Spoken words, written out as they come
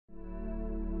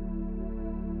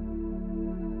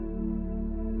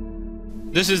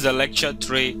This is the lecture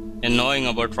 3 in knowing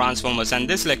about transformers, and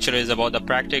this lecture is about the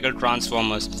practical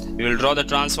transformers. We will draw the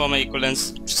transformer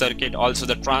equivalence circuit, also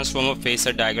the transformer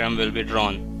phasor diagram will be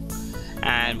drawn.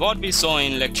 And what we saw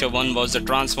in lecture 1 was the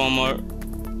transformer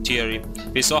theory.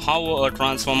 We saw how a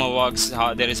transformer works,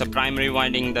 how there is a primary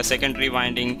winding, the secondary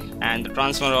winding, and the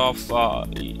transfer of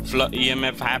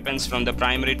EMF happens from the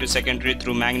primary to secondary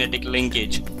through magnetic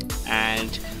linkage. And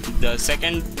the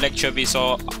second lecture we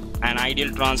saw an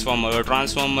ideal transformer, a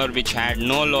transformer which had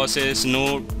no losses,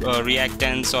 no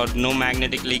reactance or no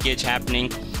magnetic leakage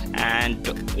happening, and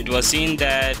it was seen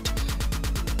that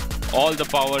all the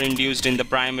power induced in the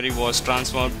primary was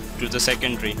transferred to the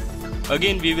secondary.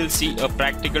 Again, we will see a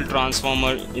practical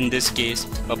transformer in this case.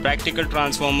 A practical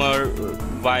transformer,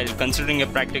 while considering a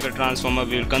practical transformer,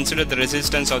 we will consider the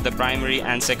resistance of the primary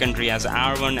and secondary as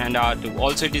R1 and R2.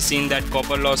 Also, it is seen that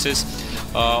copper losses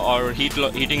or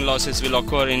heating losses will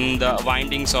occur in the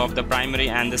windings of the primary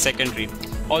and the secondary.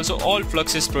 Also, all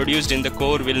fluxes produced in the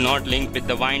core will not link with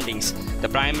the windings. The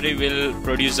primary will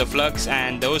produce a flux,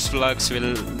 and those flux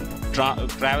will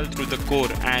travel through the core,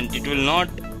 and it will not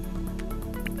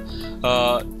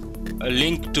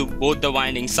link to both the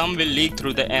windings. Some will leak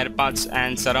through the air paths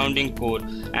and surrounding core,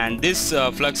 and this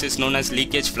flux is known as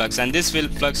leakage flux, and this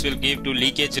flux will give to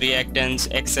leakage reactance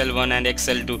XL1 and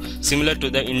XL2, similar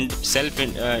to the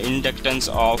self-inductance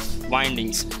of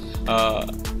windings.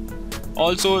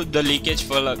 Also, the leakage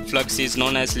flux is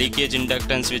known as leakage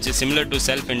inductance, which is similar to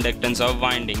self-inductance of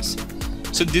windings.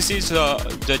 So this is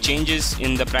the changes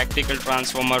in the practical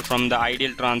transformer from the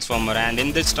ideal transformer, and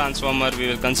in this transformer we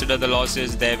will consider the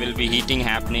losses. There will be heating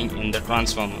happening in the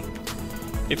transformer.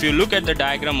 If you look at the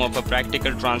diagram of a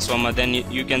practical transformer, then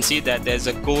you can see that there is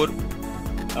a core.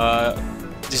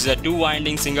 This is a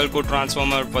 2-winding single core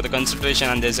transformer for the consideration,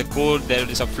 and there is a core. There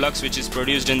is a flux which is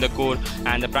produced in the core,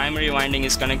 and the primary winding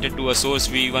is connected to a source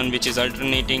V1 which is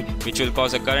alternating, which will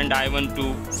cause a current I1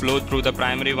 to flow through the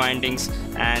primary windings,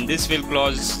 and this will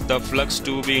cause the flux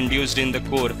to be induced in the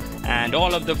core. And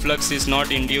all of the flux is not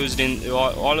induced in,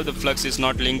 all of the flux is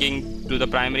not linking to the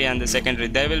primary and the secondary.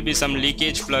 There will be some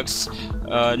leakage flux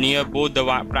near both the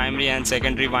primary and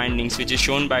secondary windings, which is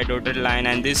shown by dotted line,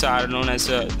 and these are known as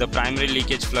the primary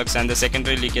leakage flux and the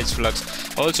secondary leakage flux.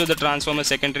 Also, the transformer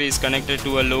secondary is connected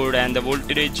to a load, and the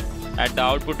voltage at the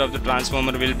output of the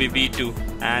transformer will be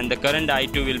V2, and the current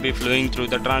I2 will be flowing through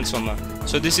the transformer.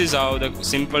 So this is how the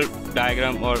simple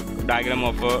diagram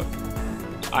of a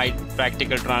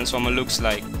practical transformer looks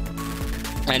like.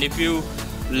 And if you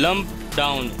lump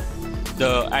down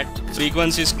at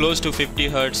frequencies close to 50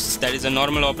 Hz, that is a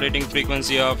normal operating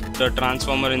frequency of the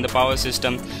transformer in the power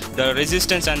system, the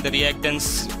resistance and the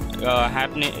reactance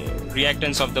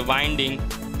of the winding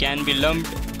can be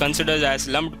considered as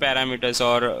lumped parameters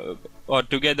or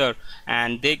together,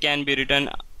 and they can be written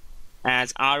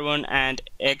as R1 and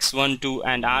X12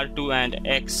 and R2 and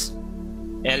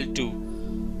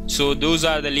XL2. So those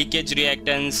are the leakage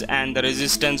reactance and the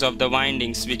resistance of the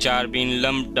windings which are being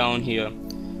lumped down here.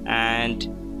 And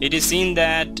it is seen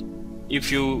that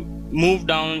if you move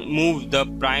the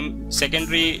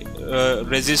secondary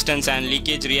resistance and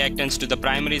leakage reactance to the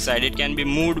primary side, it can be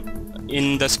moved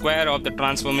in the square of the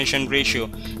transformation ratio,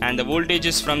 and the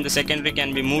voltages from the secondary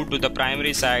can be moved to the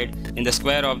primary side in the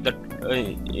square of the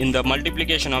in the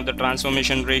multiplication of the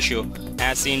transformation ratio,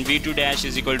 as seen V2 dash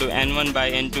is equal to N1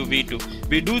 by N2 V2.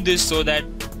 We do this so that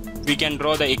we can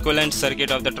draw the equivalent circuit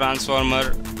of the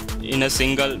transformer in a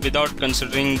single without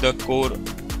considering the core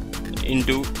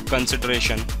into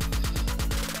consideration.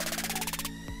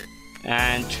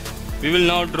 And we will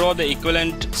now draw the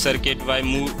equivalent circuit by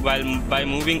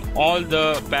moving all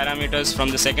the parameters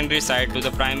from the secondary side to the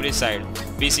primary side.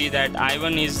 We see that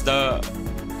I1 is the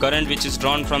current which is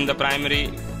drawn from the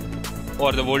primary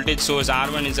or the voltage source,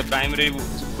 R1 is a primary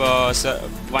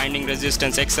winding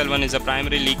resistance, XL1 is a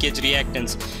primary leakage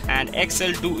reactance, and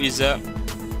XL2 is a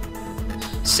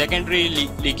secondary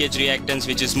leakage reactance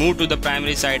which is moved to the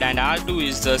primary side, and R2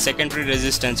 is the secondary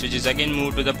resistance which is again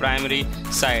moved to the primary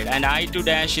side, and I2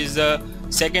 dash is the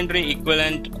secondary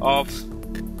equivalent of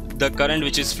the current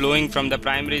which is flowing from the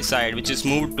primary side which is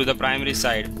moved to the primary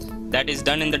side. That is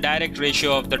done in the direct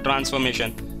ratio of the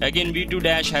transformation. Again, V2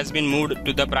 dash has been moved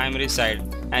to the primary side,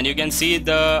 and you can see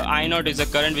the I0 is a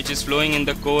current which is flowing in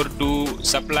the core to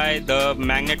supply the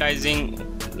magnetizing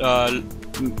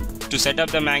to set up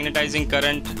the magnetizing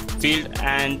current field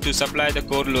and to supply the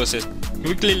core losses.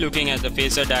 Quickly looking at the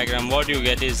phasor diagram, what you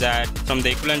get is that from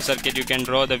the equivalent circuit you can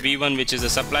draw the V1 which is the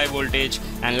supply voltage,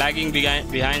 and lagging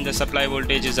behind the supply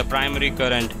voltage is the primary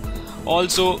current.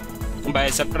 Also, by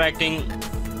subtracting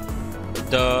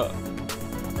the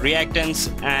reactance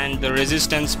and the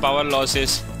resistance power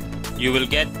losses, you will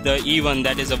get the E1,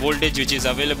 that is the voltage which is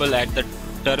available at the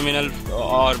terminal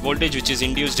or voltage which is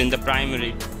induced in the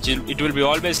primary. It will be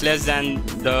always less than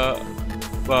the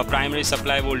primary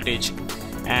supply voltage.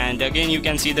 And again you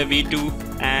can see the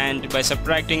V2, and by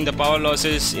subtracting the power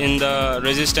losses in the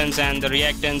resistance and the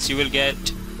reactance, you will get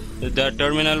the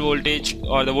terminal voltage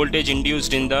or the voltage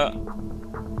induced in the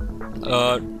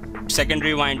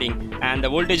secondary winding, and the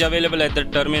voltage available at the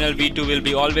terminal V2 will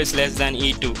be always less than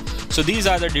E2. So these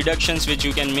are the deductions which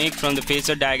you can make from the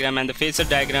phasor diagram, and the phasor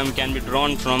diagram can be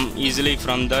drawn from easily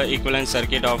from the equivalent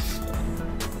circuit of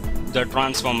the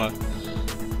transformer.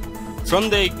 From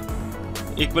the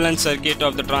equivalent circuit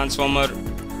of the transformer,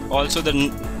 also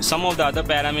some of the other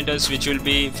parameters which will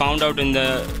be found out in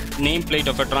the nameplate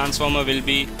of a transformer will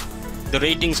be the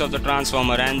ratings of the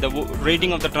transformer, and the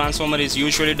rating of the transformer is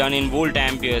usually done in volt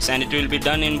amperes, and it will be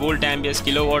done in volt amperes,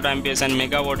 kilowatt amperes and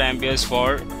megawatt amperes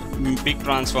for big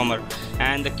transformer.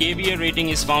 And the kVA rating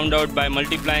is found out by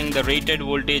multiplying the rated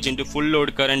voltage into full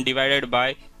load current divided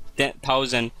by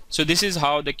 1000. So this is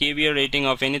how the kVA rating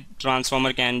of any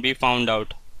transformer can be found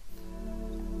out.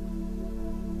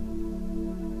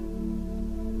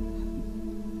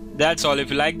 That's all.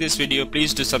 If you like this video,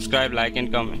 please do subscribe, like and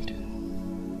comment.